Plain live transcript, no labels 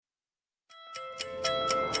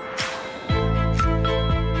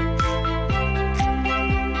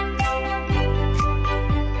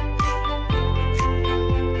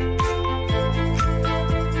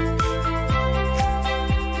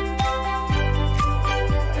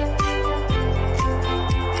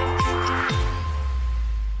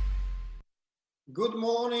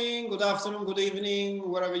good afternoon, good evening,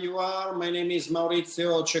 wherever you are. My name is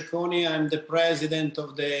Maurizio Cecconi. I'm the president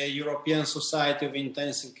of the European Society of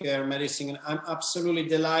Intensive Care Medicine. I'm absolutely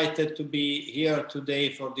delighted to be here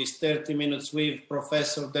today for these 30 minutes with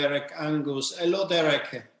Professor Derek Angus. Hello,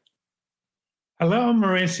 Derek. Hello,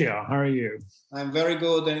 Maurizio. How are you? I'm very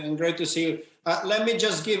good and great to see you. Let me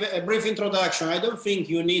just give a brief introduction. I don't think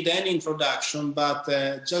you need any introduction, but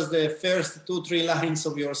just the first 2-3 lines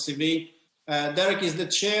of your CV. Derek is the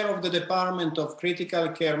chair of the Department of Critical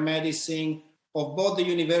Care Medicine of both the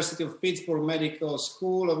University of Pittsburgh Medical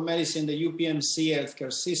School of Medicine, the UPMC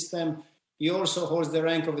healthcare system. He also holds the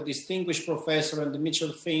rank of a distinguished professor and the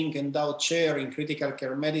Mitchell Fink Endowed Chair in Critical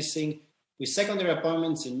Care Medicine, with secondary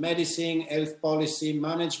appointments in medicine, health policy,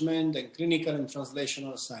 management, and clinical and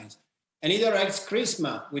translational science. And he directs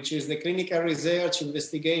CRISMA, which is the Clinical Research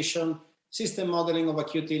Investigation System Modeling of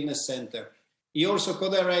Acute Illness Center. He also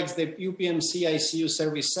co-directs the UPMC ICU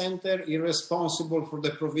Service Center. He's responsible for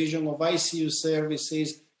the provision of ICU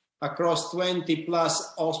services across 20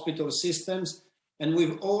 plus hospital systems. And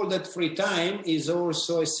with all that free time, he's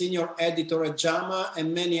also a senior editor at JAMA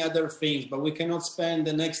and many other things. But we cannot spend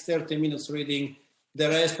the next 30 minutes reading the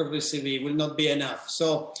rest of the CV. It will not be enough.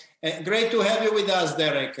 So great to have you with us,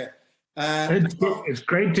 Derek. It's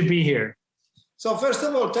great to be here. So first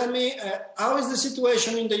of all, tell me, how is the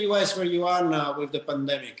situation in the US where you are now with the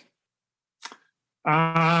pandemic?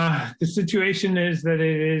 The situation is that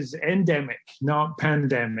it is endemic, not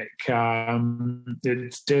pandemic.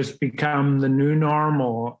 It's just become the new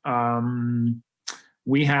normal.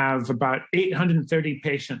 We have about 830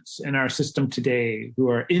 patients in our system today who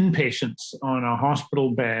are inpatients on a hospital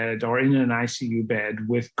bed or in an ICU bed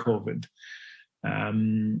with COVID.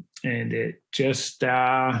 And it just...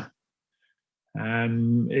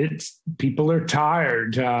 people are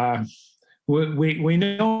tired. We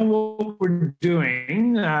know what we're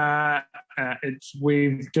doing.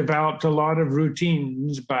 We've developed a lot of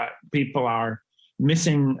routines, but people are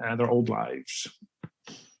missing their old lives.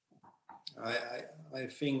 I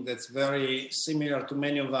think that's very similar to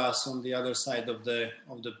many of us on the other side of the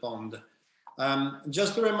pond.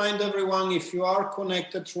 Just to remind everyone, if you are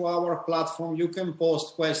connected through our platform, you can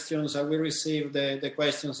post questions. I will receive the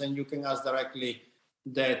questions and you can ask directly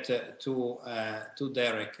that to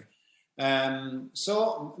Derek.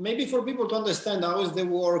 So maybe for people to understand, how is the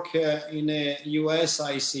work in a US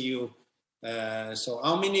ICU? So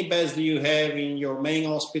how many beds do you have in your main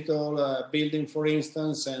hospital building, for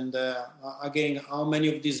instance? And again, how many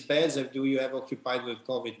of these beds do you have occupied with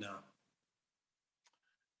COVID now?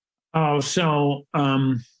 So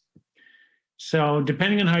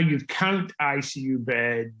depending on how you count ICU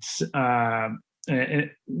beds,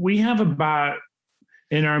 we have about,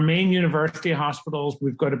 in our main university hospitals,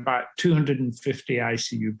 we've got about 250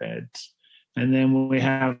 ICU beds. And then we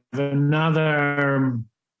have another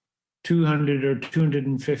 200 or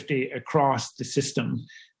 250 across the system.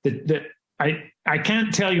 I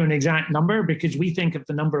can't tell you an exact number because we think of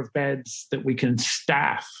the number of beds that we can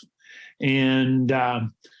staff. And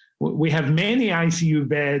we have many ICU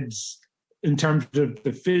beds in terms of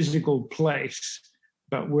the physical place,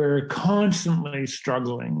 but we're constantly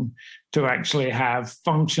struggling to actually have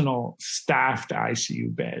functional staffed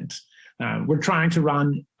ICU beds. We're trying to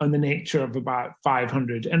run on the nature of about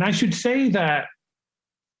 500. And I should say that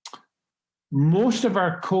most of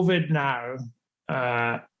our COVID now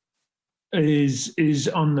is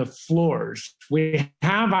on the floors. We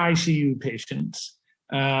have ICU patients.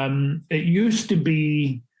 It used to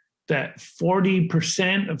be that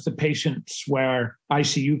 40% of the patients were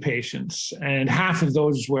ICU patients, and half of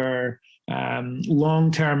those were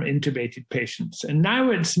long-term intubated patients. And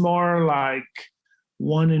now it's more like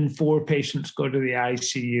 1 in 4 patients go to the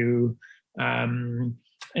ICU. And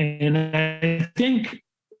I think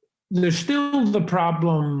there's still the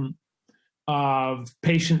problem of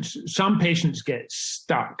patients. Some patients get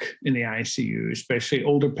stuck in the ICU, especially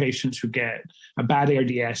older patients who get a bad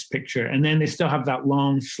ARDS picture, and then they still have that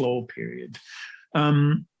long, slow period.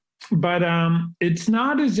 But it's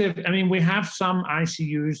not as if, I mean, we have some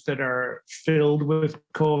ICUs that are filled with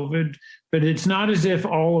COVID, but it's not as if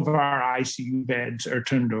all of our ICU beds are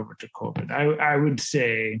turned over to COVID. I would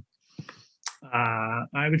say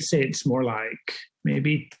it's more like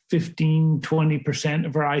maybe 15, 20%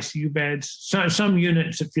 of our ICU beds. So some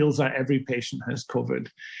units, it feels like every patient has COVID.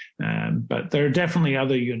 But there are definitely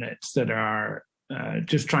other units that are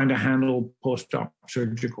just trying to handle post-op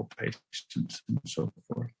surgical patients and so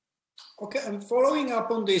forth. Okay, I'm following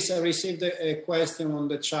up on this. I received a question on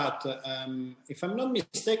the chat. If I'm not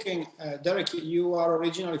mistaken, Derek, you are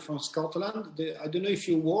originally from Scotland. I don't know if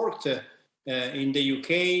you worked in the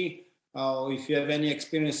UK if you have any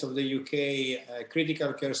experience of the UK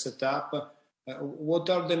critical care setup, what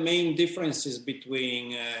are the main differences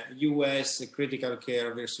between US critical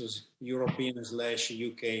care versus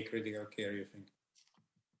European/UK critical care, you think?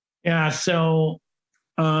 Yeah, so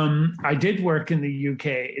I did work in the UK.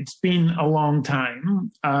 It's been a long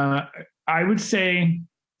time. I would say,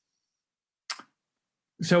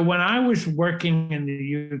 so when I was working in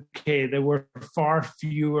the UK, there were far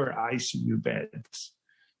fewer ICU beds.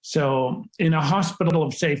 So in a hospital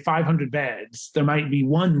of, say, 500 beds, there might be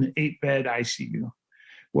one 8-bed ICU.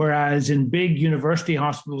 Whereas in big university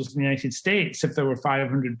hospitals in the United States, if there were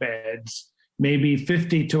 500 beds, maybe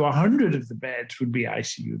 50 to 100 of the beds would be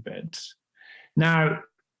ICU beds. Now,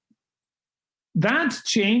 that's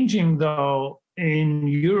changing, though, in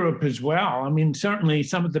Europe as well. I mean, certainly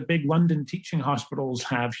some of the big London teaching hospitals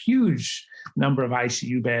have huge number of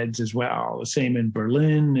ICU beds as well, the same in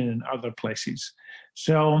Berlin and other places.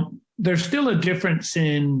 So there's still a difference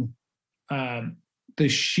in the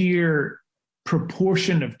sheer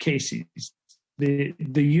proportion of cases. The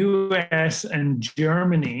US and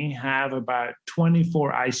Germany have about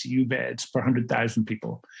 24 ICU beds per 100,000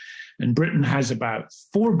 people. And Britain has about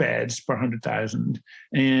 4 beds per 100,000.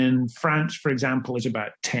 And France, for example, is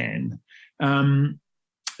about 10.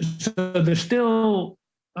 So there's still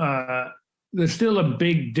a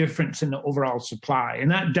big difference in the overall supply. And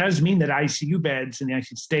that does mean that ICU beds in the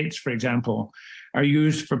United States, for example, are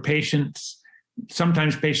used for patients.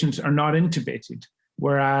 Sometimes patients are not intubated,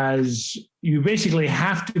 whereas you basically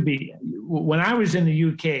have to be. When I was in the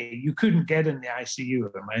UK, you couldn't get in the ICU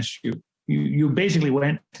unless you basically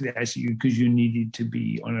went to the ICU because you needed to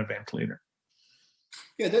be on a ventilator.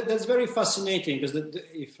 Yeah, that's very fascinating, because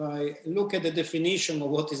if I look at the definition of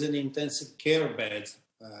what is an intensive care bed,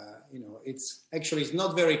 it's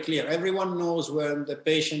not very clear. Everyone knows where the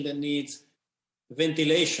patient that needs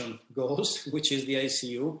ventilation goes, which is the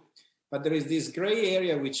ICU, but there is this gray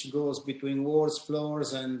area which goes between wards,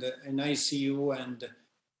 floors, and an ICU, and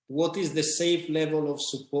what is the safe level of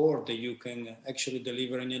support that you can actually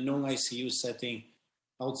deliver in a non-ICU setting,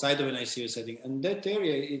 outside of an ICU setting. And that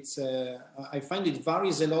area, I find it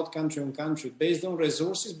varies a lot country on country, based on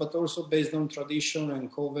resources, but also based on tradition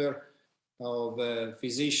and cover of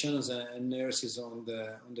physicians and nurses on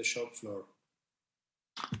the shop floor.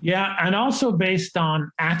 Yeah, and also based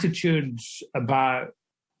on attitudes about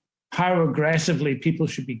how aggressively people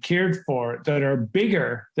should be cared for that are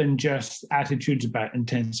bigger than just attitudes about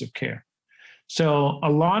intensive care. So a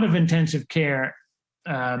lot of intensive care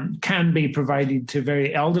can be provided to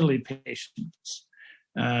very elderly patients.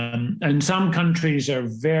 And some countries are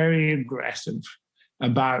very aggressive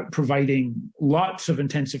about providing lots of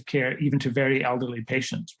intensive care even to very elderly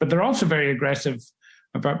patients. But they're also very aggressive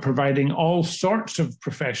about providing all sorts of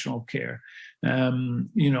professional care.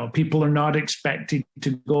 People are not expected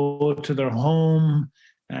to go to their home.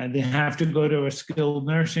 They have to go to a skilled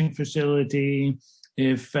nursing facility.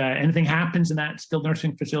 If anything happens in that skilled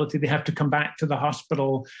nursing facility, they have to come back to the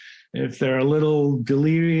hospital. If they're a little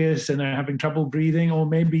delirious and they're having trouble breathing, or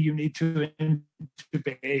maybe you need to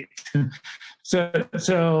intubate.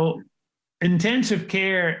 So intensive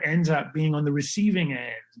care ends up being on the receiving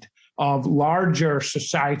end of larger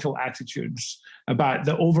societal attitudes about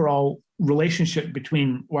the overall relationship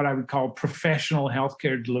between what I would call professional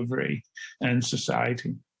healthcare delivery and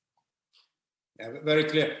society. Yeah, very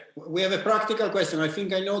clear. We have a practical question. I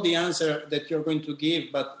think I know the answer that you're going to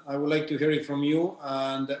give, but I would like to hear it from you.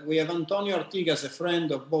 And we have Antonio Artigas, a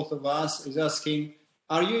friend of both of us, is asking,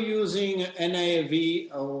 are you using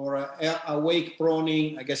NIV or awake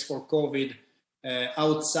proning, I guess for COVID,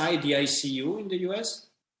 outside the ICU in the US?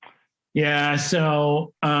 Yeah,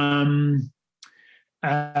 so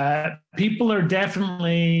people are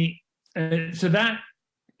definitely, so that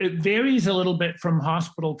it varies a little bit from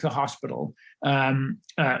hospital to hospital.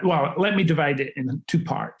 Well, let me divide it in 2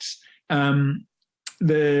 parts.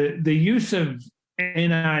 The use of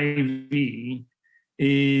NIV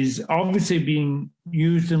is obviously being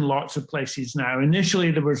used in lots of places now. Initially,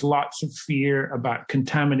 there was lots of fear about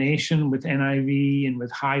contamination with NIV and with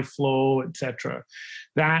high flow, etc.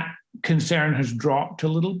 That concern has dropped a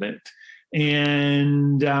little bit,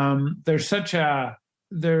 and there's such a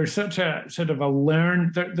sort of a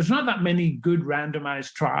learned, there's not that many good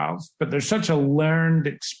randomized trials, but there's such a learned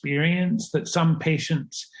experience that some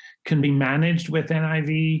patients can be managed with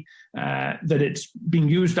NIV, that it's being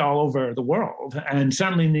used all over the world. And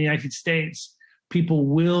certainly in the United States, people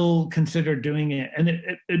will consider doing it. And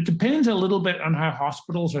it depends a little bit on how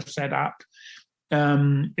hospitals are set up.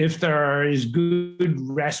 If there is good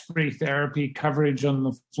respiratory therapy coverage on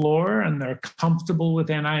the floor and they're comfortable with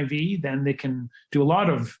NIV, then they can do a lot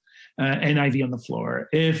of NIV on the floor.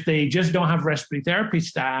 If they just don't have respiratory therapy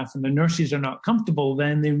staff and the nurses are not comfortable,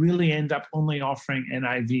 then they really end up only offering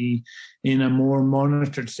NIV in a more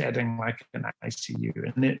monitored setting like an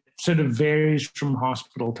ICU. And it sort of varies from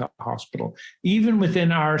hospital to hospital. Even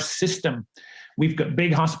within our system, we've got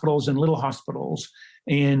big hospitals and little hospitals,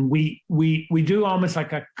 and we do almost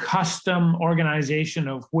like a custom organization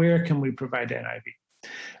of where can we provide NIV.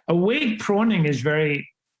 Awake proning is very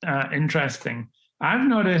interesting. I've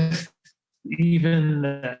noticed even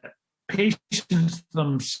that patients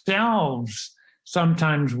themselves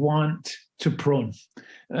sometimes want to prone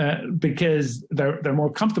because they're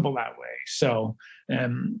more comfortable that way. So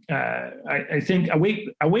I think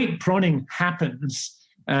awake proning happens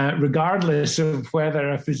regardless of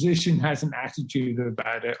whether a physician has an attitude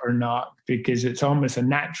about it or not, because it's almost a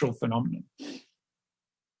natural phenomenon.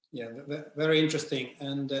 Yeah, very interesting.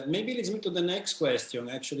 And maybe leads me to the next question,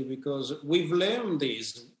 actually, because we've learned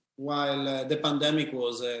this while the pandemic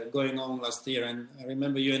was going on last year. And I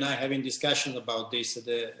remember you and I having discussions about this at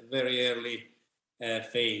the very early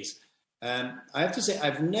phase. I have to say,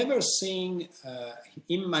 I've never seen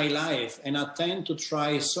in my life an attempt to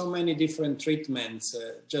try so many different treatments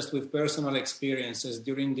just with personal experiences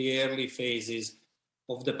during the early phases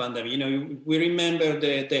of the pandemic. You know, we remember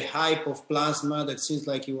the hype of plasma that seems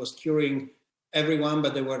like it was curing everyone,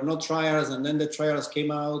 but there were no trials, and then the trials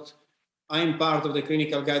came out. I'm part of the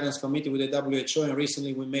clinical guidance committee with the WHO, and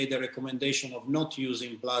recently we made a recommendation of not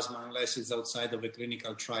using plasma unless it's outside of a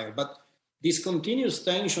clinical trial. But this continuous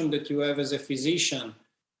tension that you have as a physician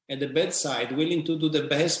at the bedside, willing to do the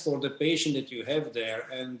best for the patient that you have there,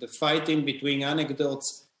 and the fighting between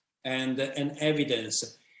anecdotes and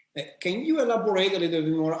evidence. Can you elaborate a little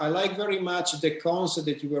bit more? I like very much the concept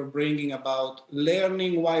that you were bringing about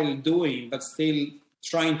learning while doing, but still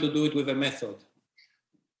trying to do it with a method.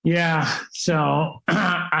 Yeah, so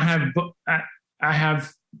I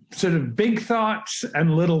have sort of big thoughts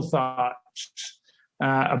and little thoughts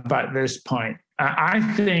about this point. I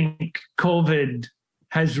think COVID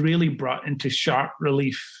has really brought into sharp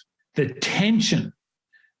relief the tension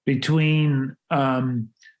between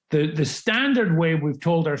the standard way we've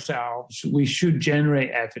told ourselves we should generate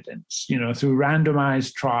evidence, you know, through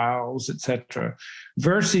randomized trials, et cetera,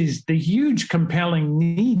 versus the huge compelling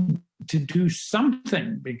need to do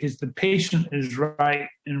something because the patient is right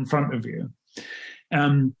in front of you.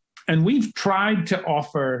 And we've tried to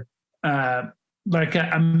offer like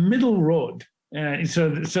a middle road.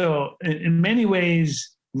 So in many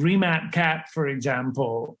ways, REMAP-CAP, for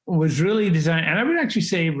example, was really designed, and I would actually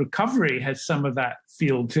say recovery has some of that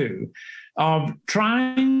feel too, of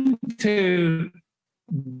trying to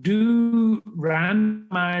do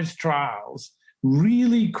randomized trials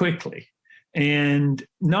really quickly and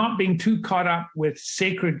not being too caught up with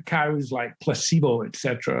sacred cows like placebo, et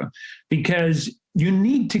cetera, because you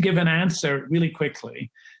need to give an answer really quickly.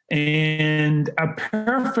 And a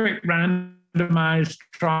perfect randomized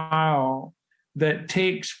trial that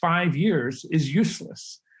takes 5 years is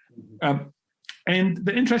useless. And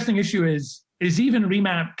the interesting issue is even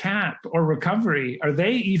REMAP-CAP or recovery, are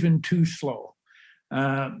they even too slow?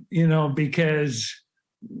 You know, because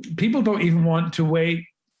people don't even want to wait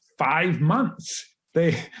 5 months.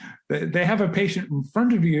 They have a patient in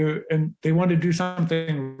front of you and they want to do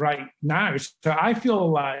something right now. So I feel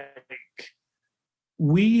like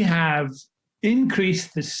we have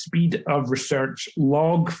increased the speed of research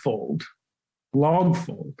logfold.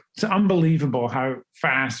 It's unbelievable how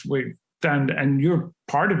fast we've done, and you're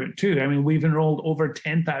part of it too. I mean, we've enrolled over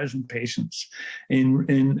 10,000 patients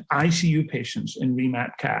in ICU patients in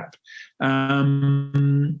REMAP-CAP.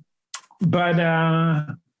 But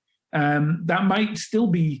that might still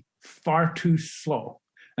be far too slow.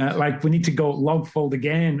 Like we need to go logfold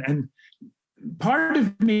again. And part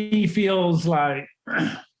of me feels like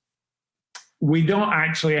we don't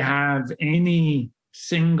actually have any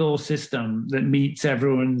single system that meets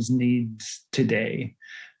everyone's needs today.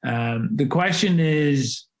 The question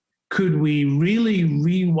is, could we really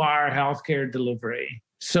rewire healthcare delivery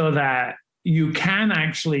so that you can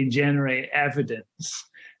actually generate evidence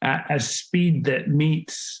at a speed that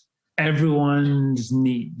meets everyone's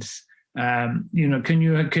needs? You know, can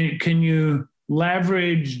you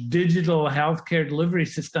leverage digital healthcare delivery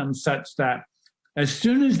systems such that as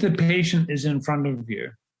soon as the patient is in front of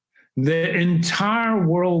you, the entire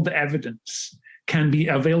world evidence can be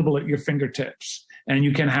available at your fingertips, and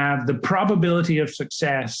you can have the probability of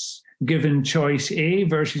success given choice A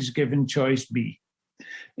versus given choice B.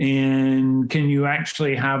 And can you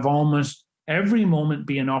actually have almost every moment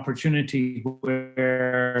be an opportunity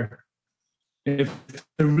where if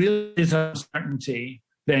there really is uncertainty,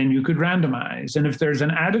 then you could randomize. And if there's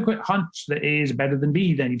an adequate hunch that A is better than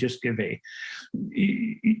B, then you just give A.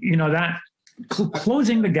 You know, that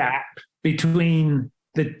closing the gap between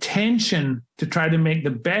the tension to try to make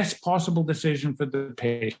the best possible decision for the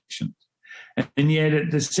patient, and yet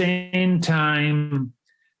at the same time,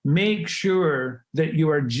 make sure that you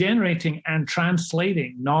are generating and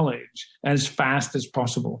translating knowledge as fast as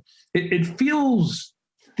possible. It feels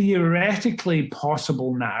theoretically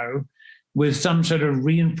possible now with some sort of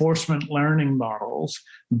reinforcement learning models,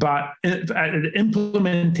 but at the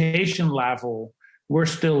implementation level, we're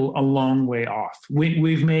still a long way off.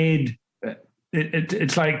 We've made,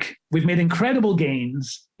 it's like we've made incredible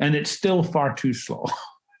gains and it's still far too slow.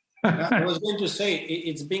 I was going to say,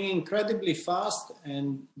 it's been incredibly fast,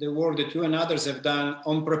 and the work that you and others have done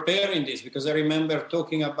on preparing this, because I remember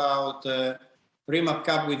talking about Remap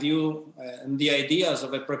Cup with you and the ideas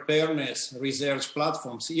of a preparedness research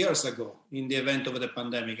platforms years ago in the event of the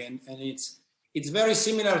pandemic. And it's very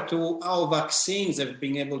similar to how vaccines have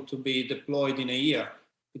been able to be deployed in a year.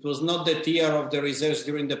 It was not that year of the research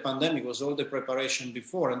during the pandemic, it was all the preparation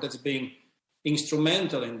before, and that's been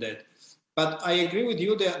instrumental in that. But I agree with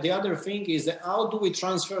you that the other thing is that how do we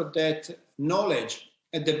transfer that knowledge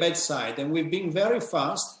at the bedside? And we've been very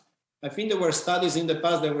fast. I think there were studies in the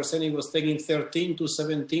past that were saying it was taking 13 to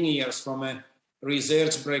 17 years from a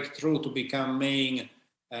research breakthrough to become main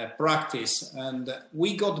practice. And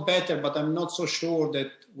we got better, but I'm not so sure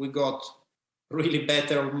that we got really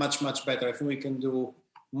better, much, much better. I think we can do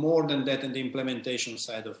more than that in the implementation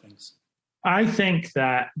side of things. I think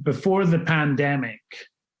that before the pandemic,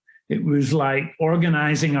 it was like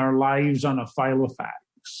organizing our lives on a file of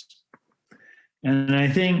facts. And I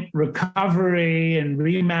think recovery and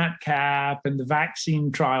Remap Cap and the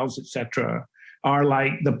vaccine trials, et cetera, are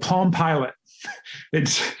like the Palm Pilot.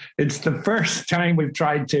 It's the first time we've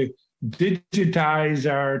tried to digitize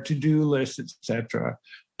our to-do list, et cetera.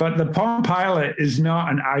 But the Palm Pilot is not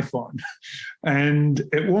an iPhone. And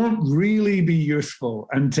it won't really be useful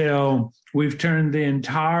until we've turned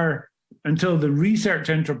until the research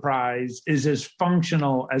enterprise is as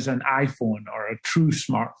functional as an iPhone or a true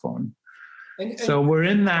smartphone. So we're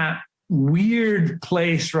in that weird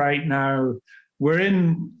place right now. We're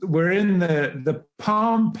in the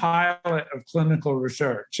Palm Pilot of clinical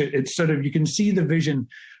research. It's sort of, you can see the vision,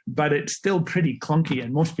 but it's still pretty clunky,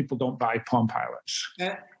 and most people don't buy Palm Pilots.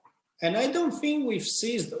 And I don't think we've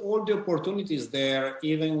seized all the opportunities there,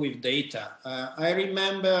 even with data. I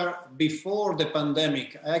remember before the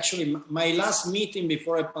pandemic, actually my last meeting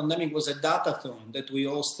before a pandemic was a datathon that we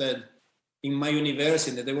hosted in my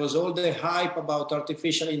university. There was all the hype about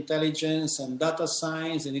artificial intelligence and data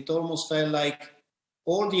science, and it almost felt like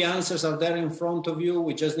all the answers are there in front of you.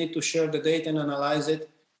 We just need to share the data and analyze it.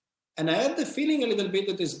 And I had the feeling a little bit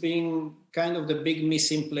that it's been kind of the big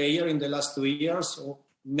missing player in the last 2 years, or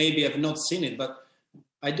maybe I've not seen it, but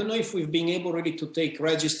I don't know if we've been able really to take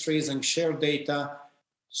registries and share data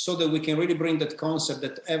so that we can really bring that concept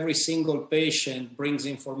that every single patient brings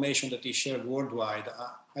information that is shared worldwide.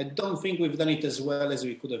 I don't think we've done it as well as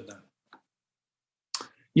we could have done.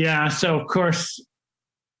 Yeah, so of course,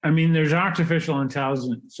 I mean, there's artificial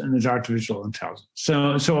intelligence and there's artificial intelligence.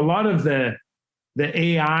 So a lot of the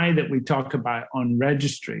AI that we talk about on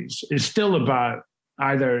registries is still about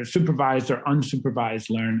either supervised or unsupervised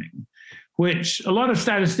learning, which a lot of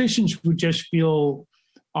statisticians would just feel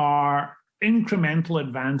are incremental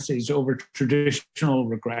advances over traditional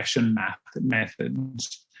regression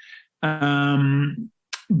methods.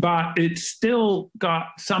 But it's still got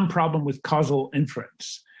some problem with causal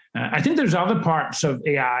inference. I think there's other parts of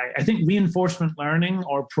AI. I think reinforcement learning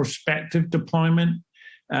or prospective deployment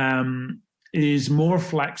is more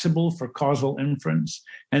flexible for causal inference.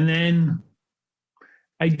 And then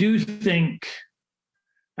I do think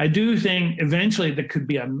eventually there could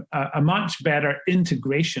be a much better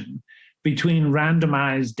integration between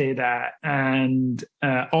randomized data and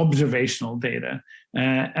observational data.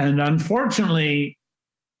 And unfortunately,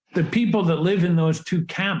 the people that live in those two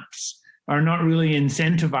camps are not really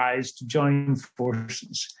incentivized to join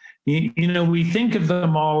forces. You know, we think of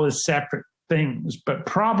them all as separate things, but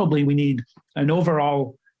probably we need an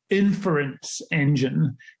overall inference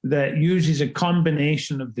engine that uses a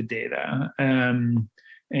combination of the data.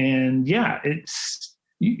 And yeah, it's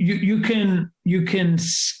you can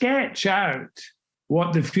sketch out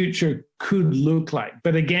what the future could look like,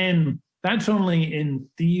 but again, that's only in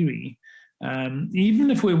theory. Even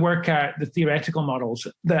if we work out the theoretical models,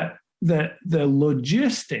 that the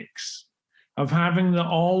logistics of having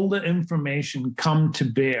all the information come to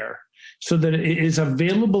bear so that it is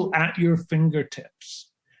available at your fingertips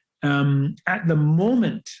at the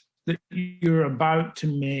moment that you're about to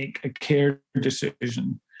make a care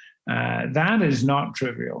decision. That is not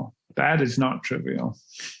trivial. That is not trivial.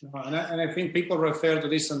 And I think people refer to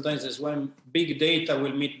this sometimes as when big data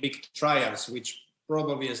will meet big trials, which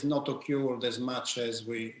probably has not occurred as much as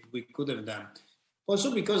we could have done.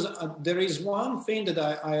 Also because there is one thing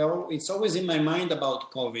that it's always in my mind about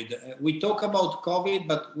COVID. We talk about COVID,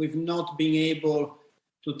 but we've not been able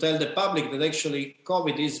to tell the public that actually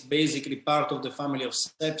COVID is basically part of the family of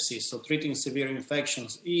sepsis. So treating severe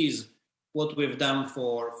infections is what we've done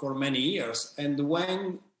for many years. And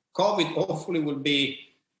when COVID hopefully will be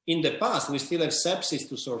in the past, we still have sepsis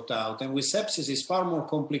to sort out. And with sepsis, it's far more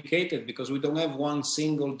complicated because we don't have one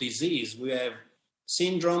single disease. We have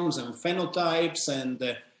syndromes and phenotypes.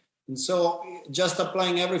 And so just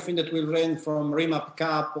applying everything that we learned from REMAP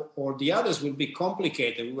CAP or the others will be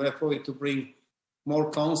complicated. We will have probably to bring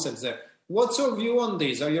more concepts there. What's your view on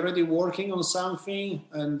this? Are you already working on something?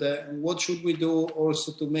 And what should we do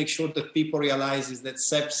also to make sure that people realize is that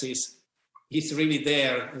sepsis is really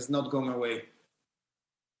there, is not going away?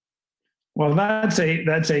 Well, I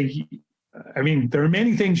mean, there are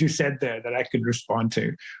many things you said there that I could respond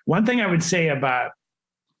to. One thing I would say about,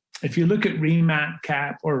 if you look at REMAP,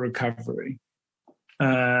 CAP, or recovery,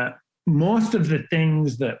 most of the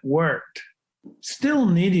things that worked still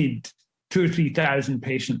needed 2,000 or 3,000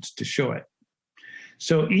 patients to show it.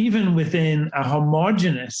 So even within a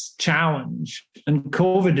homogeneous challenge, and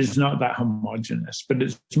COVID is not that homogeneous, but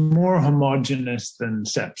it's more homogeneous than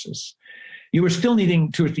sepsis, you were still needing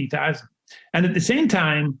 2,000 or 3,000. And at the same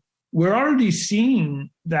time, we're already seeing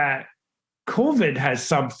that COVID has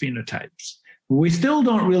subphenotypes. We still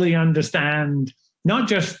don't really understand not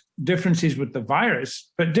just differences with the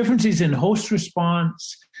virus, but differences in host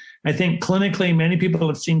response. I think clinically, many people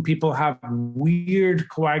have seen people have weird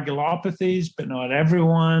coagulopathies, but not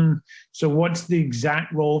everyone. So what's the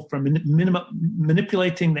exact role for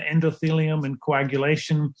manipulating the endothelium and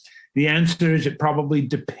coagulation? The answer is it probably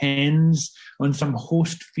depends on some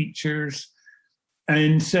host features.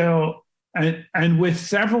 And so, and with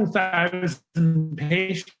several thousand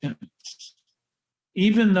patients,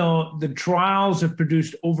 even though the trials have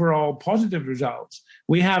produced overall positive results,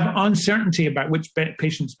 we have uncertainty about which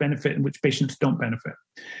patients benefit and which patients don't benefit.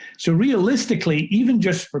 So realistically, even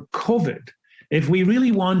just for COVID, if we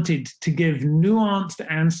really wanted to give nuanced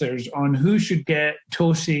answers on who should get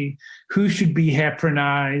TOSI, who should be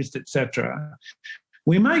heparinized, etc.,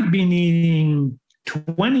 we might be needing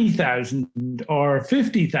 20,000 or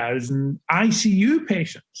 50,000 ICU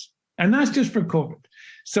patients. And that's just for COVID.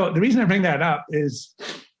 So the reason I bring that up is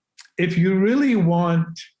if you really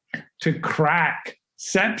want to crack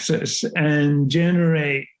sepsis and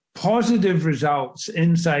generate positive results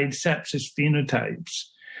inside sepsis phenotypes,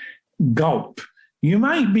 gulp, you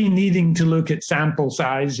might be needing to look at sample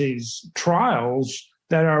sizes, trials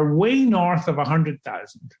that are way north of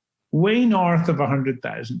 100,000, way north of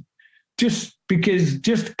 100,000, just because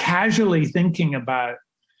just casually thinking about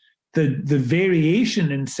the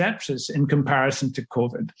variation in sepsis in comparison to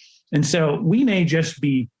COVID. And so we may just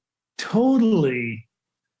be totally,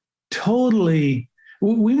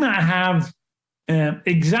 we might have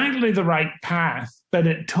exactly the right path, but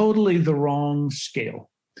at totally the wrong scale.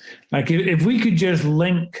 Like if we could just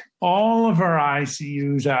link all of our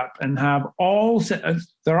ICUs up and have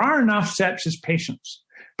there are enough sepsis patients,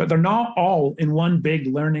 but they're not all in one big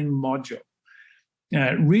learning module.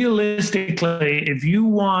 Realistically, if you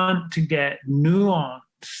want to get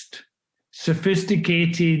nuanced,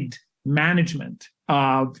 sophisticated management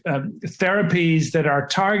of therapies that are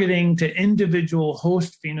targeting to individual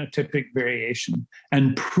host phenotypic variation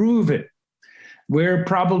and prove it, we're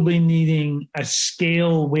probably needing a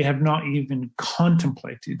scale we have not even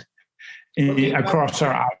contemplated across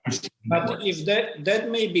our ICU. But if that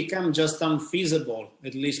may become just unfeasible,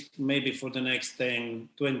 at least maybe for the next 10,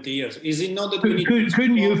 20 years, is it not that we need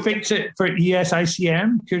couldn't you fix it for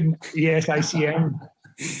ESICM? Couldn't ESICM?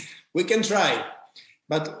 We can try.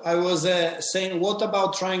 But I was saying, what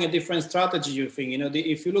about trying a different strategy, you think?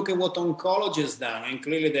 If you look at what oncology has done, and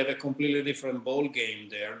clearly they have a completely different ball game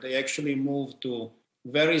there, they actually moved to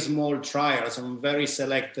very small trials on very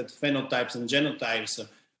selected phenotypes and genotypes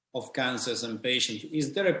of cancers and patients.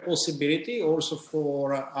 Is there a possibility also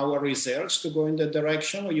for our research to go in that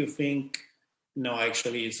direction, or you think, no,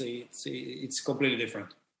 actually it's completely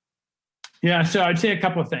different? Yeah, so I'd say a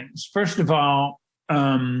couple of things. First of all,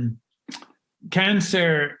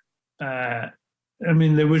 cancer, there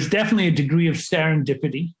was definitely a degree of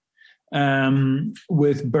serendipity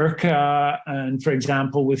with BRCA and, for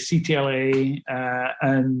example, with CTLA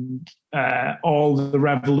and all the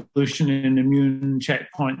revolution in immune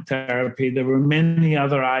checkpoint therapy. There were many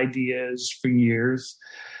other ideas for years.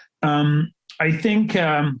 I think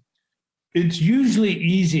it's usually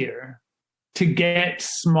easier to get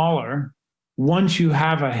smaller once you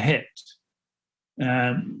have a hit.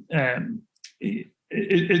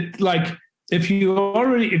 Like if you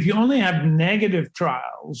only have negative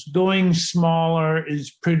trials, going smaller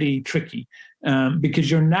is pretty tricky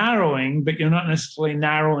because you're narrowing, but you're not necessarily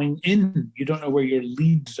narrowing in. You don't know where your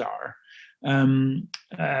leads are.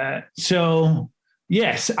 So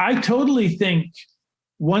yes, I totally think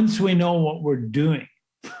once we know what we're doing,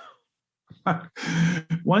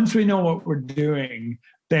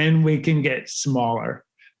 then we can get smaller.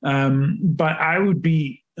 But I would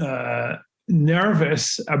be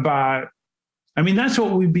nervous about, I mean, that's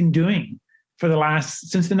what we've been doing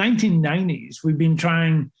since the 1990s. We've been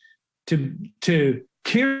trying to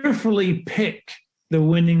carefully pick the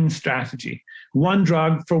winning strategy, one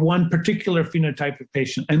drug for one particular phenotype of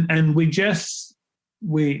patient. And we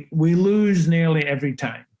lose nearly every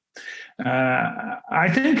time. I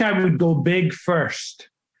think I would go big first.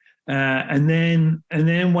 And then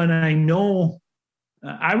when I know,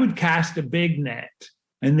 I would cast a big net.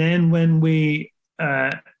 And then when we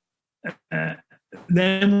get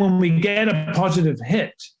a positive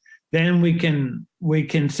hit, then we can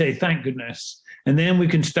say, thank goodness. And then we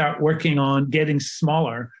can start working on getting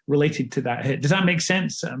smaller related to that hit. Does that make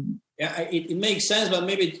sense? Yeah, it makes sense, but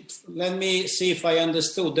maybe let me see if I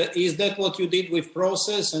understood. Is that what you did with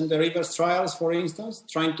Process and the reverse trials, for instance,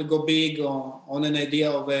 trying to go big on an idea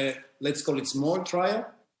of a, let's call it, small trial?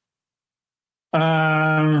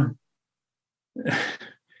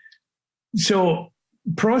 So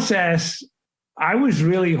Process, I was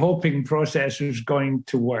really hoping Process was going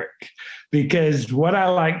to work because what I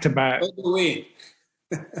liked about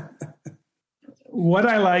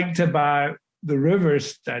the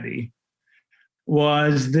Rivers study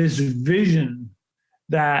was this vision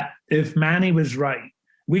that if Manny was right,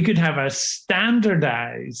 we could have a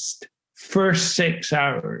standardized first 6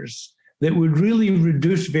 hours that would really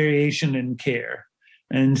reduce variation in care.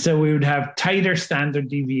 And so we would have tighter standard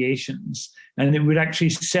deviations, and it would actually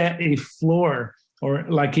set a floor or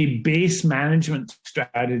like a base management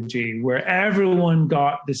strategy where everyone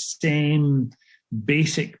got the same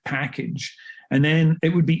basic package. And then it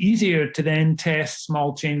would be easier to then test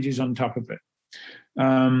small changes on top of it.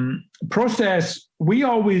 Process, we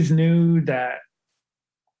always knew that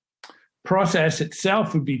Process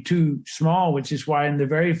itself would be too small, which is why in the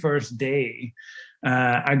very first day,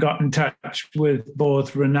 I got in touch with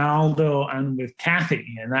both Ronaldo and with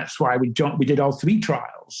Kathy, and that's why we did all 3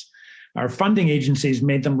 trials. Our funding agencies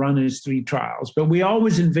made them run as 3 trials, but we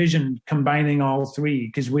always envisioned combining all 3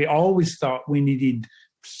 because we always thought we needed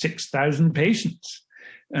 6,000 patients,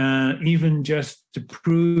 even just to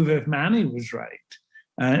prove if Manny was right.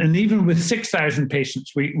 And even with 6,000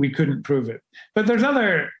 patients, we couldn't prove it. But there's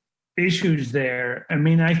other issues there. I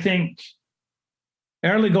mean, I think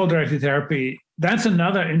early goal-directed therapy, that's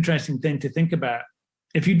another interesting thing to think about.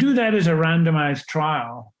 If you do that as a randomized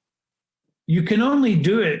trial, you can only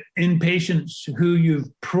do it in patients who you've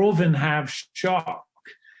proven have shock.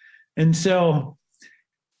 And so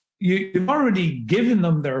you've already given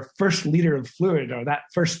them their first liter of fluid or that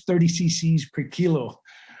first 30 cc's per kilo.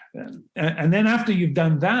 And then after you've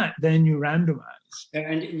done that, then you randomize.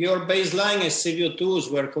 And your baseline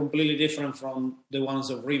SCVO2s were completely different from the ones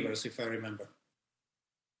of Rivers, if I remember.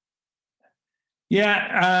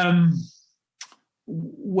 Yeah,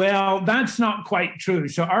 well, that's not quite true.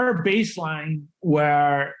 So our baseline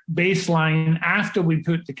were baseline after we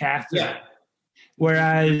put the catheter,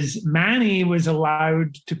 whereas Manny was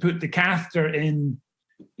allowed to put the catheter in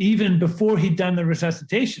even before he'd done the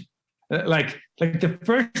resuscitation. Like the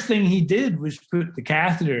first thing he did was put the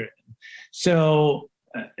catheter in. So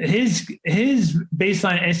his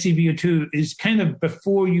baseline SCVO2 is kind of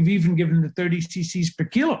before you've even given the 30 cc's per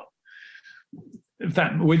kilo. In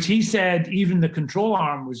fact, which he said even the control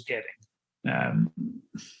arm was getting.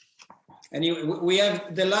 We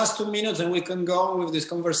have the last 2 minutes and we can go on with these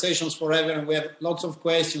conversations forever and we have lots of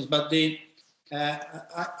questions, but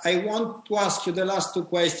I want to ask you the last 2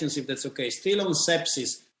 questions, if that's okay. Still on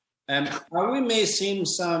sepsis. We may see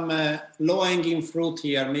some low-hanging fruit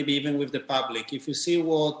here, maybe even with the public. If you see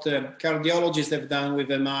what cardiologists have done with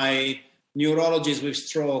MI, neurologists with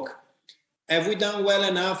stroke, have we done well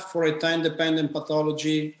enough for a time-dependent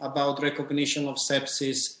pathology about recognition of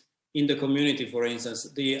sepsis in the community, for instance?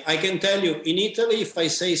 I can tell you, in Italy, if I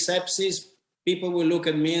say sepsis, people will look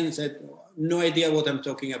at me and say, no idea what I'm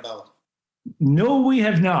talking about. No, we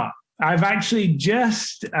have not. I've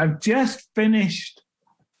just finished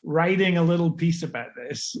writing a little piece about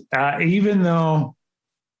this. Even though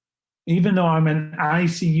I'm an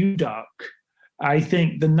ICU doc, I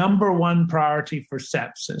think the number one priority for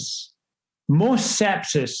sepsis, most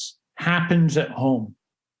sepsis happens at home.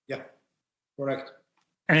 Yeah, correct.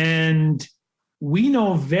 And we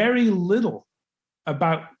know very little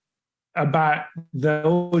about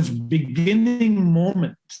those beginning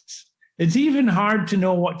moments. It's even hard to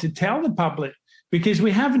know what to tell the public because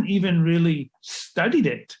we haven't even really studied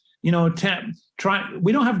it. We don't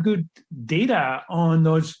have good data on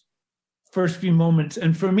those first few moments.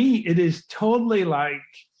 And for me, it is totally like,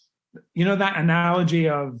 that analogy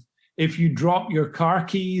of if you drop your car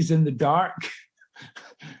keys in the dark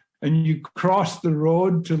and you cross the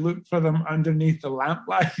road to look for them underneath the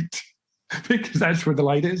lamplight, because that's where the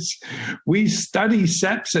light is. We study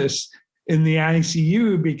sepsis in the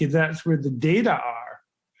ICU because that's where the data are.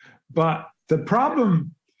 But the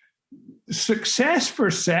problem, success for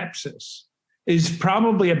sepsis is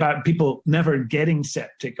probably about people never getting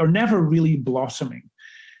septic or never really blossoming.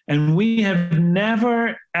 And we have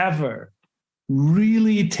never, ever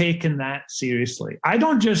really taken that seriously. I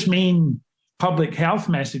don't just mean public health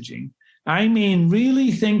messaging. I mean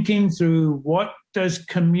really thinking through what does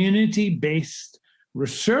community-based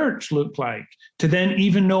research look like to then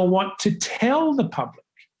even know what to tell the public.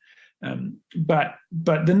 But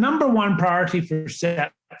the number one priority for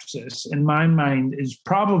sepsis, in my mind, is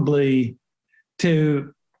probably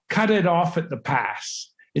to cut it off at the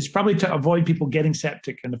pass. It's probably to avoid people getting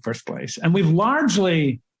septic in the first place. And we've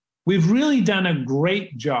really done a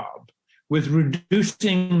great job with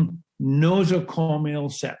reducing nosocomial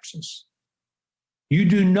sepsis. You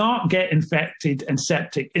do not get infected and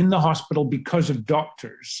septic in the hospital because of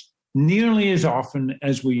doctors nearly as often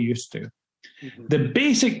as we used to. Mm-hmm. The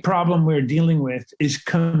basic problem we're dealing with is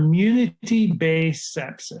community-based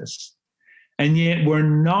sepsis, and yet we're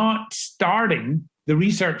not starting the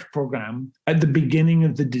research program at the beginning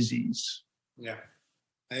of the disease. Yeah,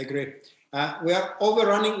 I agree. We are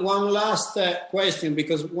overrunning. One last question,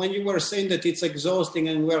 because when you were saying that it's exhausting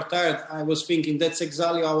and we're tired, I was thinking that's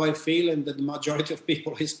exactly how I feel and that the majority of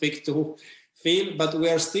people I speak to feel, but we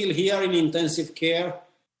are still here in intensive care.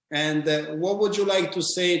 And what would you like to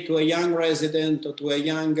say to a young resident or to a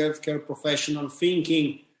young healthcare professional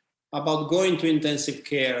thinking about going to intensive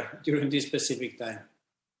care during this specific time?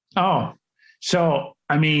 Oh, so,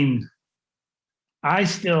 I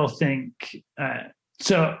still think,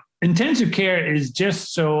 intensive care is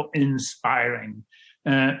just so inspiring.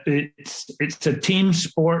 It's a team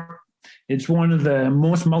sport. It's one of the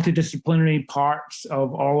most multidisciplinary parts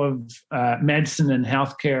of all of medicine and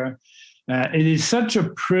healthcare. It is such a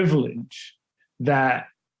privilege that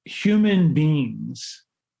human beings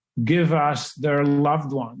give us their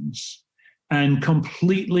loved ones and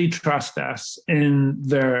completely trust us in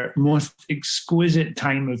their most exquisite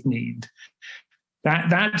time of need.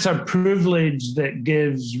 That's a privilege that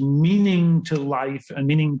gives meaning to life and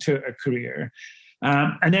meaning to a career.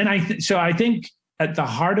 And then I think at the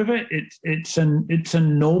heart of it, it's a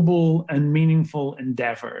noble and meaningful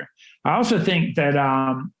endeavor. I also think that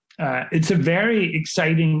it's a very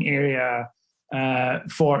exciting area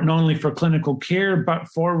for not only for clinical care, but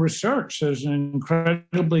for research. There's an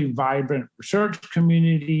incredibly vibrant research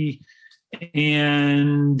community,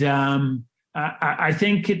 and I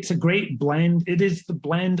think it's a great blend. It is the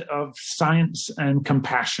blend of science and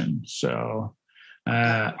compassion. So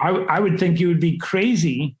I would think you would be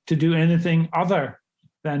crazy to do anything other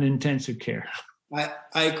than intensive care.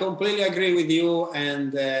 I completely agree with you,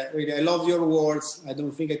 and really, I love your words. I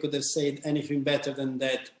don't think I could have said anything better than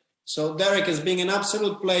that. So Derek, it's been an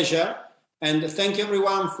absolute pleasure, and thank you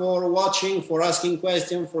everyone for watching, for asking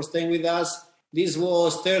questions, for staying with us. This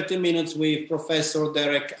was 30 Minutes with Professor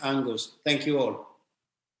Derek Angus. Thank you all.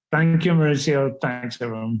 Thank you, Mauricio. Thanks,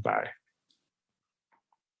 everyone. Bye.